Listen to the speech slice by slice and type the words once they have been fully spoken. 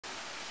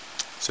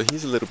So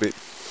here's a little bit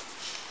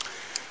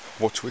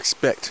what to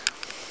expect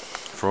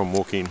from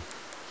walking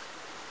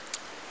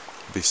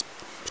this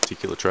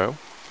particular trail.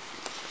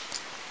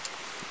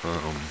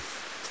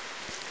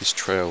 This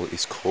trail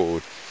is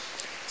called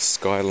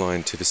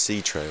Skyline to the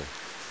Sea Trail.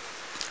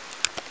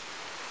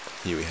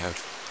 Here we have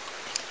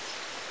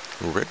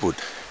Redwood.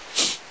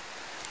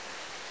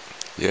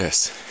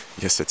 Yes,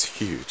 it's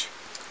huge.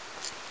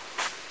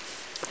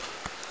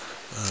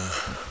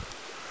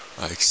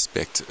 I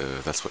expect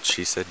that's what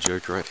she said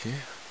joke right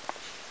here.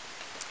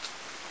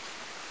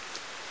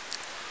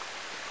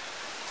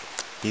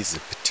 Here's a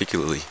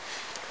particularly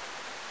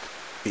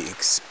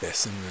big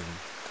specimen.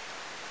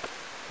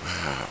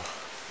 Wow.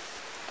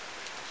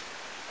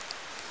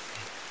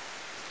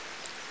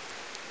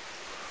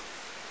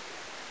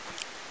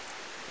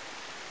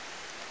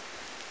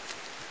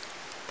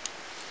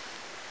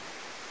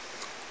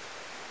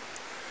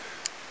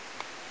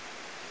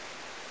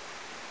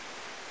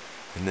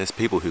 And there's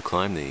people who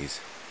climb these,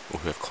 or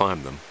who have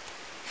climbed them.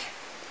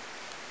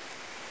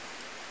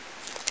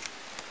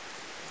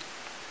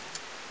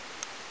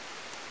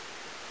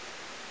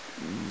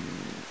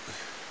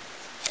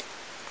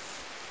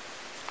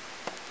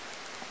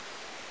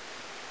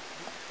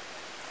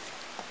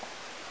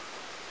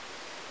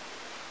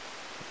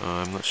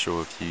 I'm not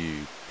sure if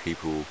you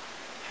people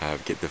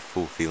get the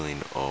full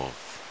feeling of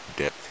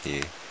depth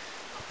here.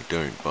 Probably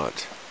don't,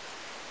 but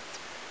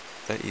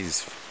that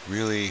is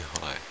really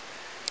high.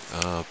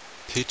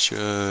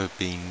 Picture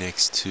being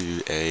next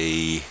to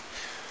a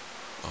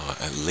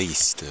at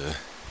least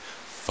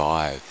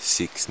 5,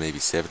 6, maybe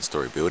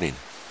 7-story building.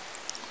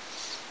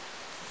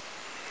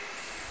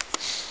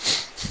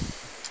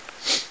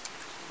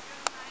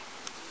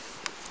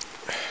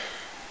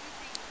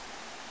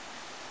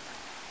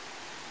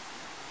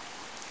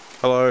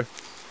 Hello.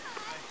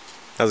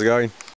 How's it going?